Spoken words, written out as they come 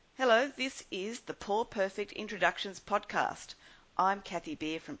Hello, this is the Paw Perfect Introductions podcast. I'm Kathy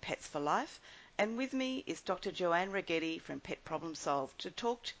Beer from Pets for Life, and with me is Dr. Joanne Righetti from Pet Problem Solved to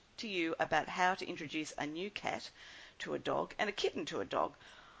talk to you about how to introduce a new cat to a dog and a kitten to a dog.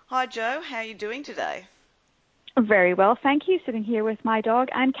 Hi Jo, how are you doing today? Very well, thank you. Sitting here with my dog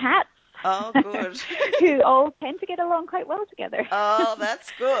and cat. Oh, good. Who all tend to get along quite well together. Oh,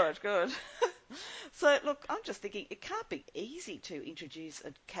 that's good. So, look, I'm just thinking it can't be easy to introduce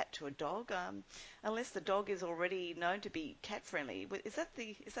a cat to a dog, unless the dog is already known to be cat friendly. Is that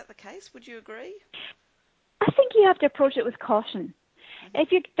the case? Would you agree? I think you have to approach it with caution.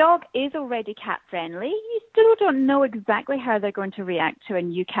 If your dog is already cat friendly, you still don't know exactly how they're going to react to a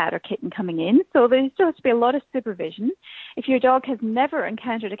new cat or kitten coming in, so there still has to be a lot of supervision. If your dog has never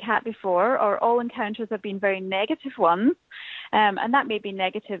encountered a cat before, or all encounters have been very negative ones, and that may be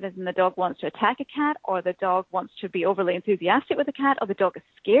negative as in the dog wants to attack a cat, or the dog wants to be overly enthusiastic with a cat, or the dog is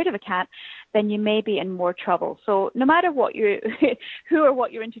scared of a cat, then you may be in more trouble. So no matter what who or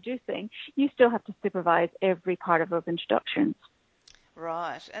what you're introducing, you still have to supervise every part of those introductions.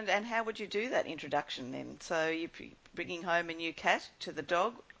 Right. And how would you do that introduction then? So you're bringing home a new cat to the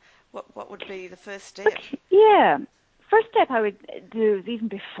dog. What would be the first step? Yeah. First step I would do is even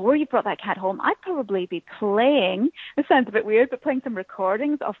before you brought that cat home, I'd probably be playing, this sounds a bit weird, but playing some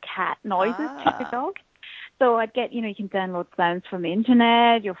recordings of cat noises to your dog. So I'd get, you can download sounds from the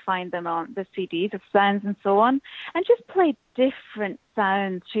internet, you'll find them on the CDs of sounds and so on, and just play different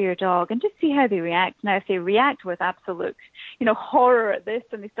sounds to your dog and just see how they react. Now, if they react with absolute, horror at this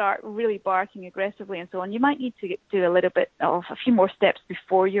and they start really barking aggressively and so on, you might need to do a little bit of a few more steps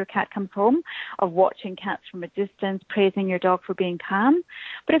before your cat comes home of watching cats from a distance, praising your dog for being calm.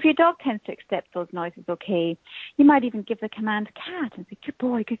 But if your dog tends to accept those noises okay, you might even give the command cat and say, good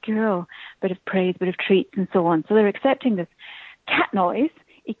boy, good girl, bit of praise, bit of treats and so on. So they're accepting this cat noise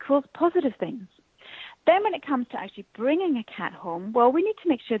equals positive things. Then when it comes to actually bringing a cat home, well, we need to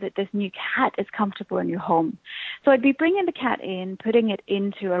make sure that this new cat is comfortable in your home. So I'd be bringing the cat in, putting it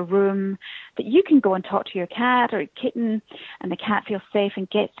into a room that you can go and talk to your cat or kitten, and the cat feels safe and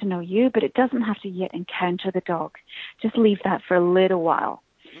gets to know you, but it doesn't have to yet encounter the dog. Just leave that for a little while.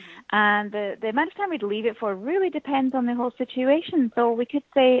 And the amount of time we'd leave it for really depends on the whole situation. So we could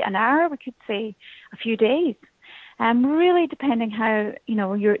say an hour, we could say a few days. Really depending how,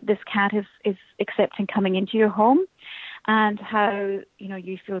 this cat is accepting coming into your home and how,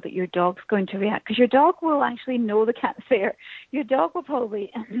 you feel that your dog's going to react. Because your dog will actually know the cat's there. Your dog will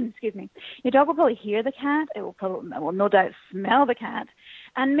probably, your dog will probably hear the cat. It will no doubt smell the cat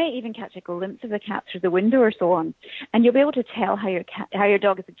and may even catch a glimpse of the cat through the window or so on. And you'll be able to tell how your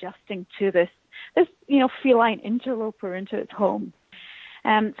dog is adjusting to this feline interloper into its home.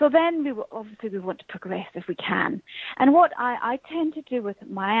 So then we want to progress if we can. And what I tend to do with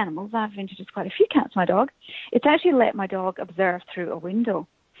my animals, I've introduced quite a few cats to my dog, is to actually let my dog observe through a window.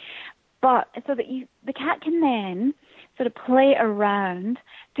 But so that the cat can then sort of play around,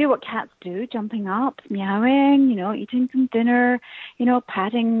 do what cats do, jumping up, meowing, eating some dinner,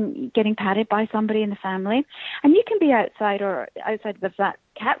 getting patted by somebody in the family. And you can be outside of that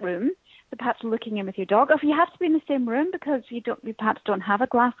cat room, so perhaps looking in with your dog. Or if you have to be in the same room because you perhaps don't have a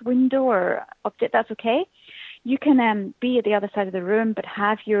glass window or optic, that's okay. You can be at the other side of the room, but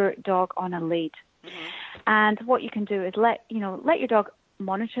have your dog on a lead. And what you can do is let your dog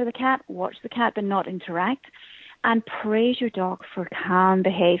monitor the cat, watch the cat, but not interact, and praise your dog for calm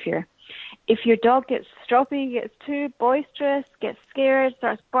behavior. If your dog gets stroppy, gets too boisterous, gets scared,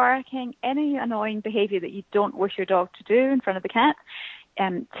 starts barking, any annoying behavior that you don't wish your dog to do in front of the cat,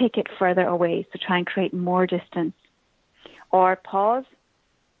 take it further away. So try and create more distance. Or pause,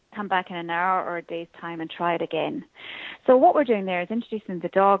 come back in an hour or a day's time and try it again. So what we're doing there is introducing the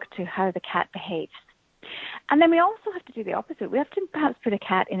dog to how the cat behaves. And then we also have to do the opposite. We have to perhaps put a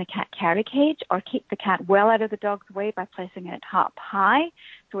cat in a cat carry cage or keep the cat well out of the dog's way by placing it up high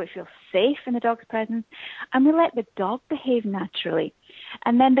so it feels safe in the dog's presence. And we let the dog behave naturally.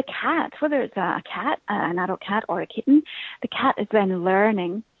 And then the cat, whether it's a cat, an adult cat or a kitten, the cat is then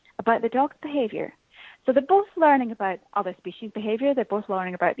learning about the dog's behavior. So they're both learning about other species behavior. They're both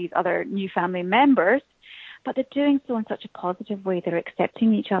learning about these other new family members. But they're doing so in such a positive way. They're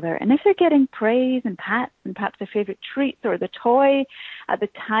accepting each other. And if they're getting praise and pats and perhaps their favorite treats or the toy at the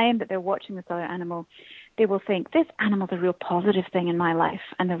time that they're watching this other animal, they will think, this animal's a real positive thing in my life,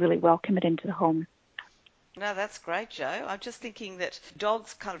 and they'll really welcome it into the home. No, that's great, Joe. I'm just thinking that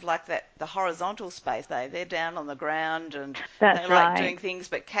dogs kind of like that, the horizontal space. They're down on the ground and they That's like right. doing things,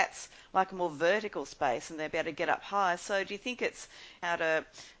 but cats like a more vertical space and they're able to get up high. So do you think it's how to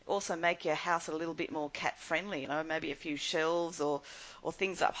also make your house a little bit more cat friendly? Maybe a few shelves or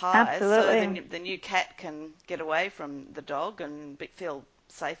things up high, so Absolutely. then the new cat can get away from the dog and feel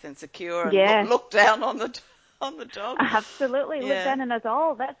safe and secure and Yeah. look down on the on the dog. Absolutely, look Yeah, down on us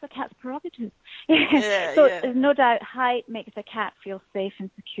all. That's the cat's prerogative. yeah, So yeah. there's no doubt height makes a cat feel safe and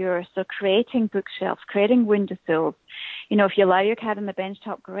secure. So creating bookshelves, creating windowsills. If you allow your cat on the bench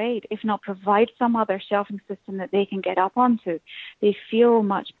top, great. If not, provide some other shelving system that they can get up onto. They feel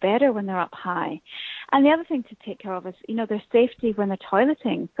much better when they're up high. And the other thing to take care of is, their safety when they're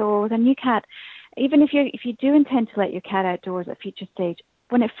toileting. So with a new cat, even if you do intend to let your cat outdoors at a future stage,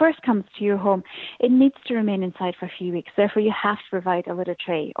 when it first comes to your home, it needs to remain inside for a few weeks. Therefore, you have to provide a litter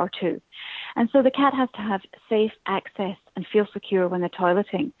tray or two. And so the cat has to have safe access and feel secure when they're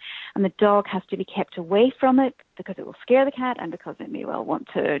toileting. And the dog has to be kept away from it because it will scare the cat and because it may well want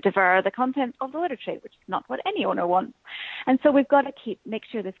to devour the contents of the litter tray, which is not what any owner wants. And so we've got to make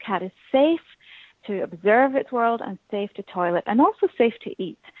sure this cat is safe to observe its world and safe to toilet and also safe to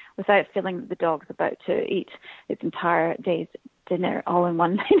eat without feeling that the dog's about to eat its entire day's dinner all in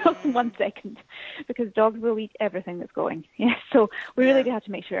one, in 1 second, because dogs will eat everything that's going. Yeah, so we really Yeah. do have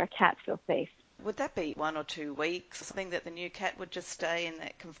to make sure our cats feel safe. Would that be 1 or 2 weeks? Something that the new cat would just stay in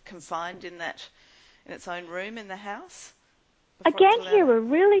that confined in its own room in the house before it's Again, allowed here out? we're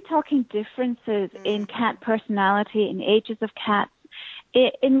really talking differences in Mm, cat personality and ages of cats.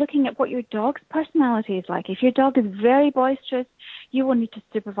 In looking at what your dog's personality is like. If your dog is very boisterous, you will need to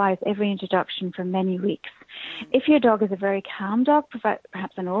supervise every introduction for many weeks. mm, If your dog is a very calm dog,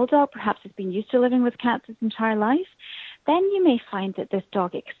 perhaps an old dog, perhaps has been used to living with cats its entire life, then you may find that this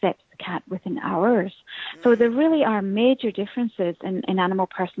dog accepts the cat within hours. So there mm. really are major differences in animal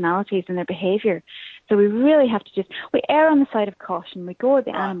personalities and their behavior. So we really have to we err on the side of caution. We go at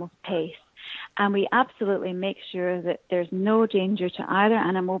the Right. animal's pace. And we absolutely make sure that there's no danger to either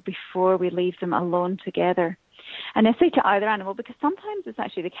animal before we leave them alone together. And I say to either animal because sometimes it's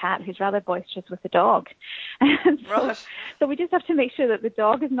actually the cat who's rather boisterous with the dog. And so, Right. so we just have to make sure that the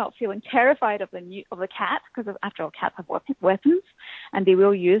dog is not feeling terrified of the cat, because after all, cats have weapons, and they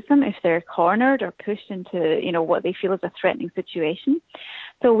will use them if they're cornered or pushed into what they feel is a threatening situation.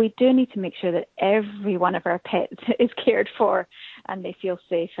 So we do need to make sure that every one of our pets is cared for and they feel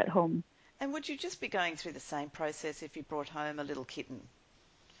safe at home. And would you just be going through the same process if you brought home a little kitten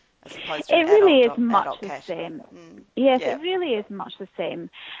as opposed to an It really is much adult the cat? same. Mm, Yes, yeah. it really is much the same.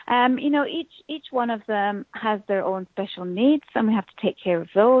 Each one of them has their own special needs, and we have to take care of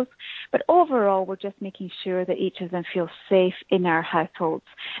those. But overall, we're just making sure that each of them feels safe in our households,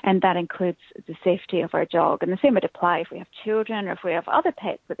 and that includes the safety of our dog. And the same would apply if we have children or if we have other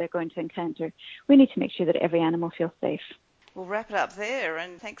pets that they're going to encounter. We need to make sure that every animal feels safe. We'll wrap it up there,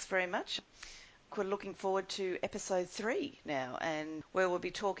 and thanks very much. We're looking forward to episode 3 now, and where we'll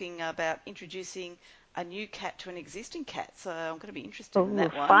be talking about introducing a new cat to an existing cat. So I'm going to be interested in Oh,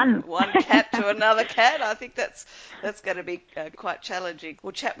 that one. fun. One cat to another cat. I think that's going to be quite challenging.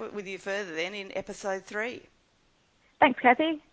 We'll chat with you further then in episode 3. Thanks, Kathy.